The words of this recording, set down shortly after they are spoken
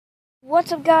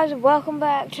What's up, guys, and welcome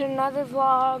back to another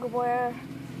vlog where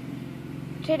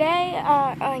today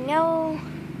I know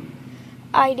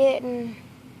I didn't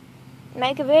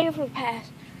make a video for the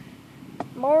past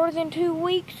more than 2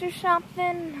 weeks or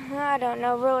something. I don't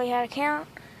know really how to count.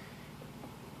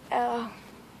 And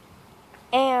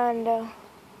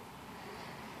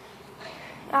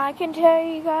I can tell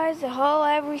you guys the whole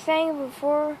everything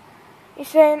before you're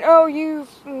saying, oh,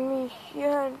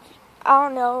 I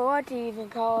don't know what to even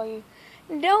call you.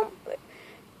 And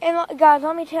guys,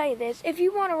 let me tell you this. If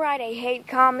you want to write a hate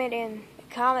comment in the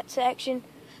comment section,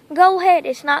 go ahead.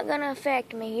 It's not going to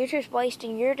affect me. You're just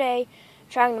wasting your day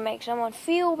trying to make someone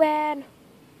feel bad.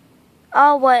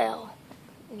 Oh, well.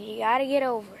 You got to get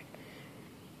over it.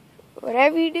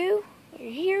 Whatever you do,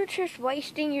 you're just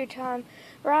wasting your time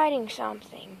writing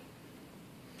something.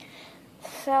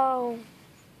 So,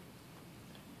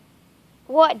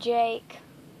 what, Jake?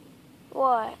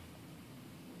 What?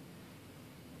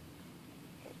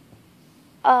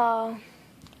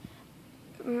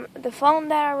 The phone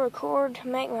that I record to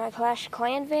make my Clash of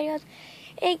Clans videos,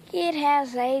 it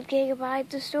has 8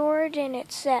 gigabytes of storage, and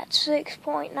it's at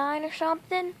 6.9 or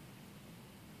something.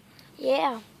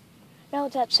 Yeah. No,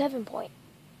 it's at 7 point.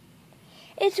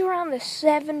 It's around the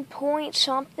 7 point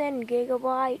something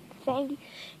gigabyte thing,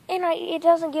 and it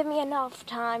doesn't give me enough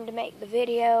time to make the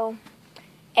video,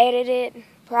 edit it,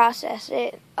 process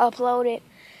it, upload it.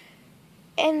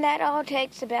 And that all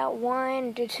takes about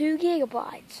 1 to 2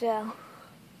 gigabytes, so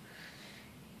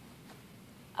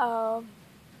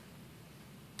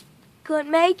couldn't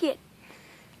make it.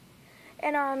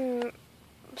 And I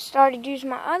started using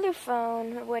my other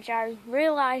phone, which I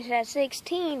realized has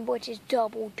 16, which is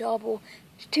double.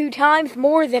 It's 2 times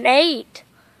more than 8.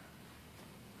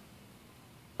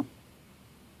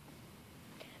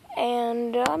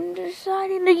 And I'm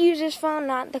deciding to use this phone,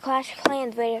 not the Clash of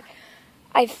Clans video.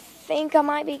 I think I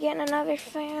might be getting another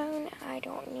phone. I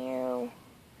don't know.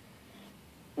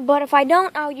 But if I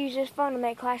don't, I'll use this phone to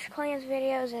make Clash of Clans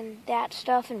videos and that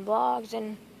stuff and vlogs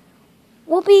and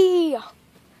whoopee.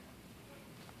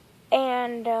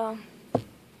 And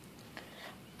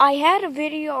I had a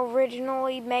video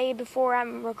originally made before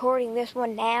I'm recording this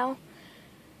one now.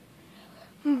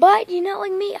 But, you know,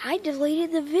 like me, I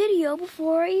deleted the video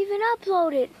before I even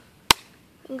uploaded.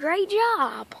 Great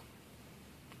job.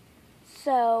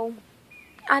 So,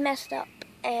 I messed up,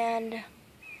 and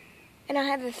I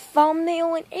had the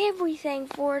thumbnail and everything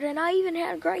for it, and I even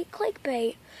had great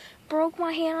clickbait. Broke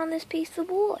my hand on this piece of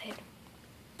wood.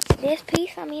 This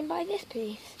piece, I mean by this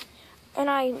piece. And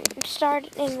I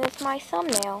started in with my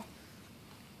thumbnail.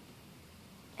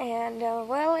 And,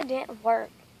 well, it didn't work.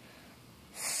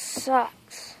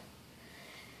 Sucks.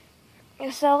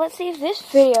 So, let's see if this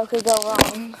video could go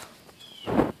wrong.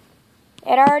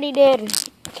 It already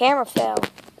did. Camera fell.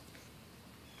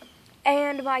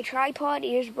 And my tripod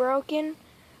is broken.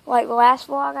 Like last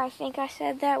vlog, I think I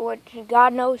said that. Which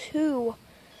God knows who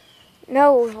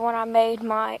knows when I made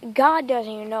my... God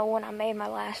doesn't even know when I made my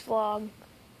last vlog.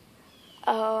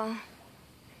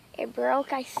 It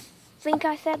broke. I think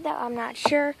I said that. I'm not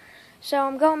sure. So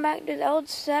I'm going back to the old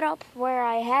setup where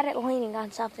I had it leaning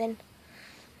on something.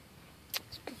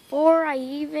 Before I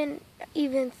even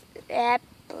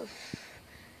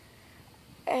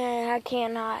I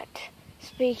cannot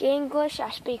speak English, I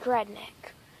speak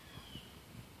redneck.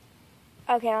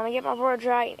 Okay, let me get my words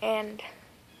right, and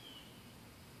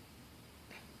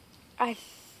I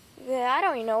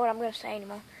don't even know what I'm going to say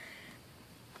anymore.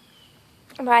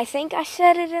 But I think I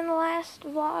said it in the last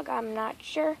vlog, I'm not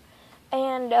sure.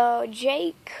 And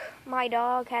Jake, my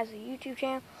dog, has a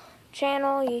YouTube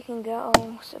channel. You can go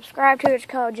subscribe to it. It's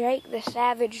called Jake the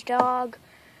Savage Dog.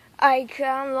 The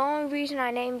only reason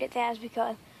I named it that is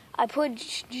because I put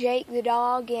Jake the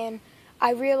dog, and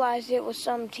I realized it was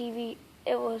something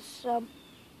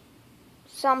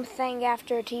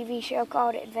after a TV show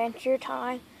called Adventure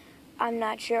Time. I'm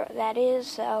not sure what that is,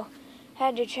 so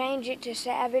had to change it to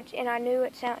Savage, and I knew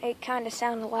it kind of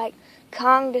sounded like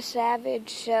Kong the Savage,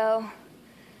 so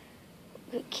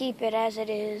keep it as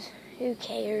it is. Who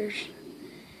cares?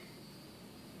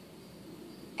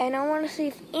 And I want to see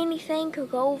if anything could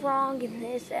go wrong in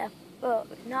this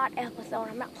not episode.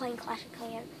 I'm not playing Clash of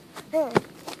Clans.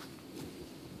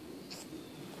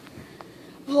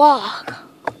 Vlog.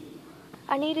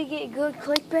 I need to get good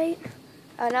clickbait,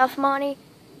 enough money,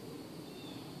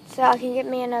 so I can get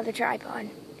me another tripod.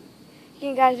 Can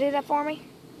you guys do that for me?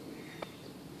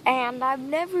 And I've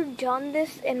never done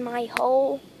this in my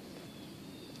whole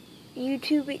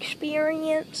YouTube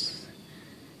experience.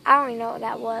 I don't even know what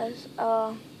that was.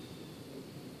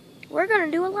 We're going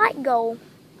to do a like goal.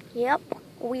 Yep,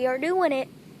 we are doing it.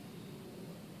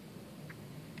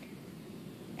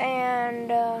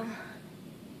 And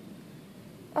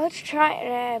let's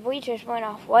try. We just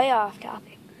went way off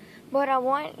topic. But I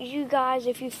want you guys,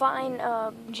 if you find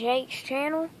Jake's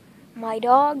channel, my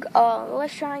dog,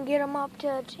 let's try and get him up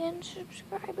to 10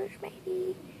 subscribers,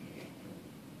 maybe.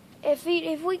 If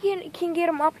we can get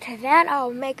him up to that,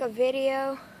 I'll make a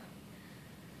video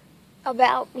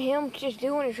about him just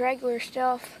doing his regular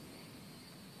stuff.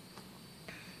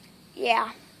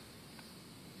 Yeah.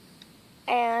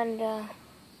 And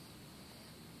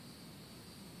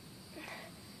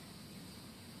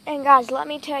guys, let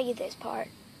me tell you this part.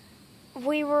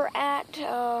 We were at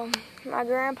my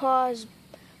grandpa's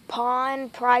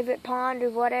pond, private pond, or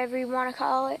whatever you want to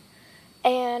call it,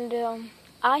 and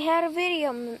I had a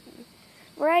video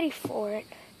ready for it,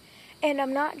 and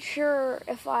I'm not sure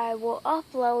if I will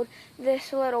upload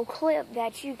this little clip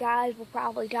that you guys will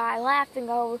probably die laughing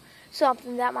over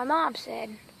something that my mom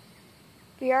said.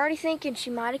 If you're already thinking she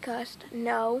might have cussed,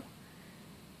 no.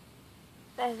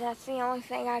 That's the only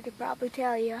thing I could probably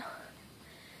tell you.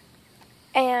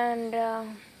 And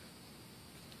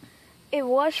it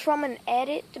was from an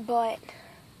edit, but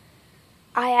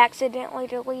I accidentally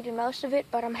deleted most of it,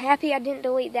 but I'm happy I didn't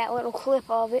delete that little clip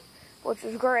of it, which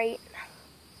was great.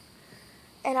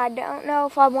 And I don't know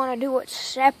if I want to do it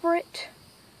separate.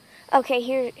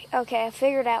 Okay, I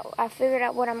figured out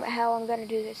how I'm going to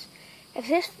do this. If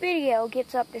this video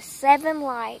gets up to 7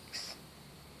 likes,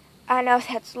 I know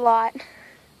that's a lot,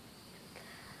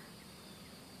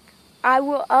 I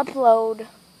will upload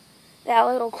that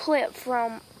little clip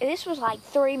from, this was like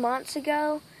 3 months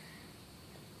ago.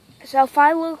 So if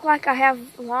I look like I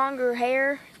have longer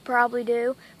hair, probably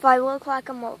do. If I look like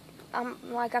I'm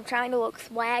trying to look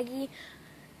swaggy,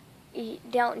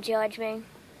 don't judge me.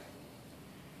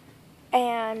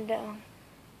 And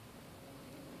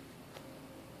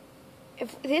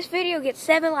if this video gets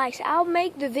 7 likes, I'll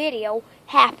make the video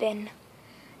happen.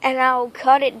 And I'll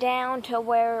cut it down to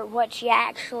what she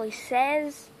actually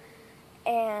says.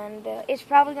 And it's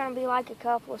probably going to be like a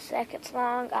couple of seconds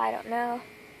long. I don't know.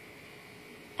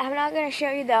 I'm not going to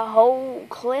show you the whole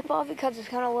clip of it because it's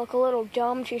going to look a little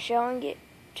dumb to showing it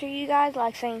to you guys.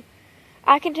 Like saying,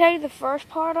 I can tell you the first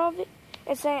part of it.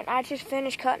 It's saying I just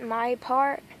finished cutting my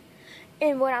part.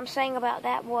 And what I'm saying about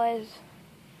that was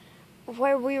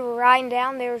where we were riding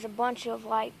down, there was a bunch of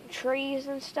like trees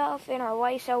and stuff in our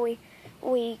way. So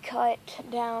we cut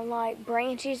down like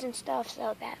branches and stuff,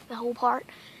 so that's the whole part.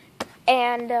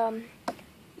 And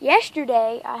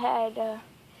yesterday I had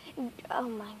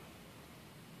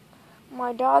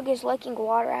my dog is licking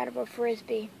water out of a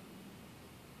Frisbee.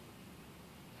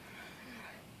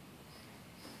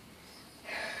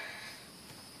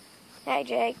 Hey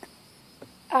Jake,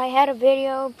 I had a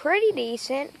video pretty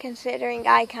decent considering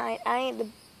I ain't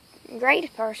the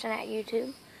greatest person at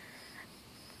YouTube.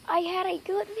 I had a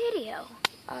good video.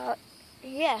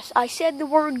 Yes, I said the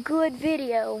word good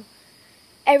video.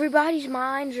 Everybody's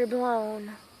minds are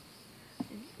blown.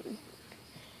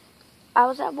 I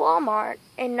was at Walmart,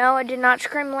 and no, I did not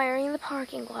scream Larry in the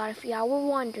parking lot, if y'all were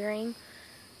wondering.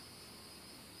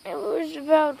 It was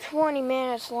about 20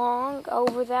 minutes long,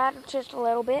 over that just a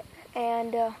little bit,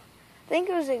 and I think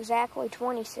it was exactly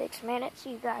 26 minutes.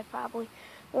 You guys probably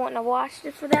wouldn't have watched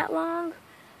it for that long,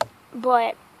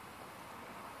 but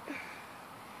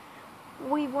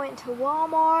we went to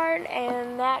Walmart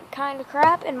and that kind of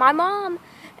crap, and my mom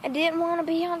didn't want to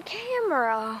be on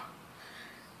camera.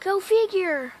 Go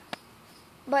figure.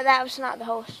 But that was not the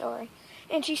whole story.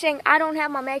 And she's saying, I don't have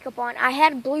my makeup on. I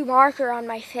had a blue marker on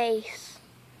my face.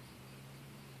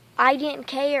 I didn't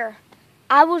care.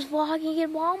 I was vlogging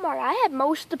in Walmart. I had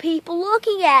most of the people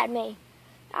looking at me.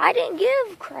 I didn't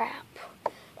give a crap.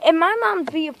 And my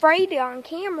mom'd be afraid on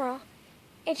camera,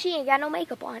 and she ain't got no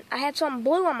makeup on. I had something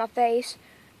blue on my face,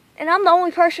 and I'm the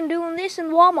only person doing this in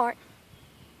Walmart.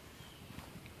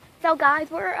 So guys,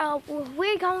 we're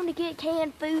going to get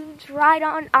canned foods right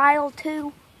on aisle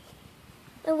 2.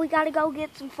 Then we got to go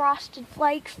get some Frosted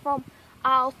Flakes from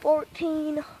aisle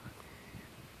 14. There's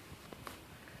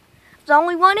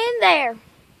only one in there.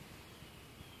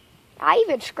 I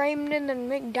even screamed in the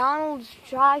McDonald's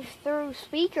drive-thru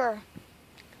speaker,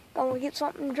 going to get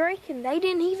something to drink, and they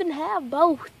didn't even have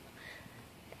both.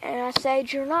 And I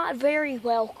said, you're not very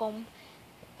welcome.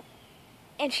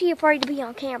 And she afraid to be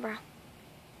on camera.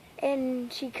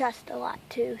 And she cussed a lot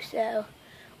too, so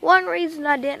one reason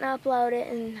I didn't upload it,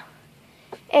 and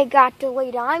it got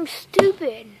deleted. I'm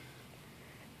stupid.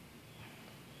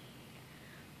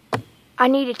 I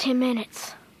needed 10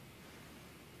 minutes.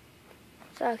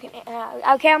 So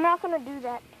okay, I'm not gonna do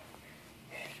that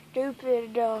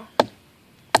stupid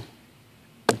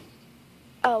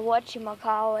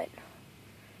whatchamacallit.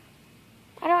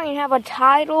 I don't even have a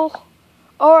title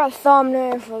or a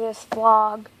thumbnail for this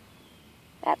vlog.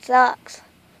 That sucks.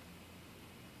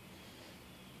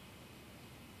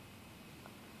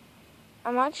 I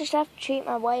might just have to cheat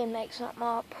my way and make something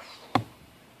up.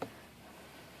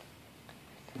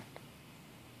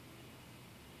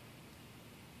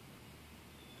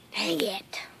 Dang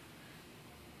it.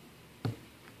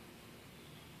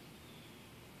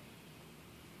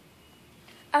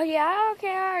 Oh yeah, okay,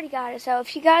 I already got it. So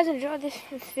if you guys enjoyed this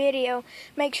video,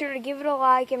 make sure to give it a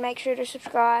like and make sure to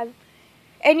subscribe.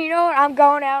 And you know what? I'm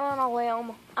going out on a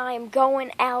limb. I am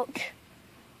going out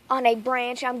on a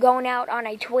branch. I'm going out on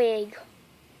a twig.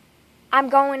 I'm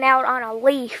going out on a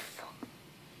leaf.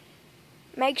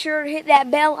 Make sure to hit that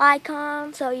bell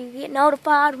icon so you get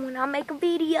notified when I make a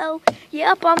video.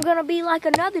 Yep, I'm going to be like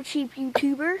another cheap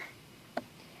YouTuber.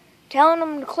 Telling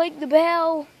them to click the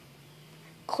bell.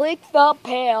 Click the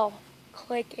bell.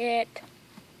 Click it.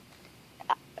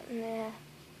 Nah.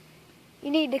 You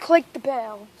need to click the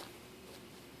bell.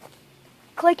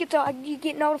 Click it so you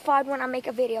get notified when I make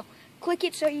a video. Click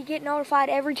it so you get notified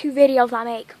every 2 videos I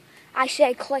make. I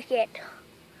say click it.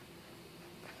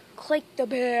 Click the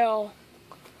bell.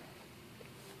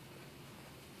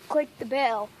 Click the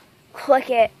bell. Click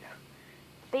it.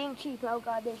 Being cheap, oh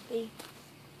god, there's the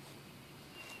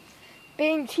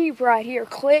being cheap right here.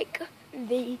 Click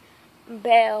the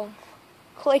bell.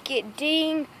 Click it.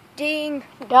 Ding, ding,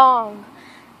 dong.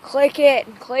 Click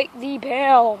it. Click the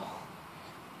bell.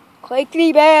 Click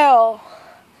the bell.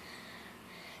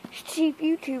 Cheap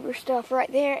YouTuber stuff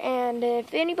right there. And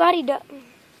if anybody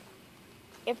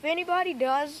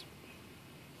does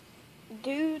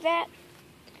do that,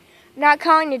 I'm not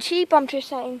calling it cheap, I'm just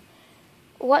saying,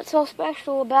 what's so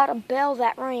special about a bell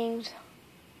that rings?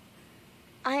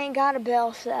 I ain't got a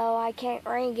bell, so I can't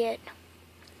ring it.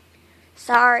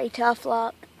 Sorry, tough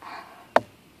luck.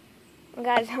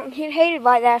 Guys, don't get hated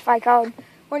by that if I called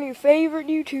one of your favorite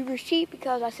YouTubers cheap,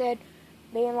 because I said,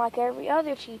 being like every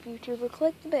other cheap YouTuber,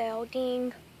 click the bell,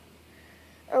 ding,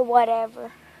 or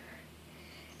whatever.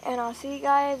 And I'll see you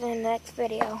guys in the next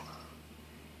video.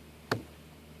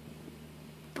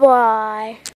 Bye.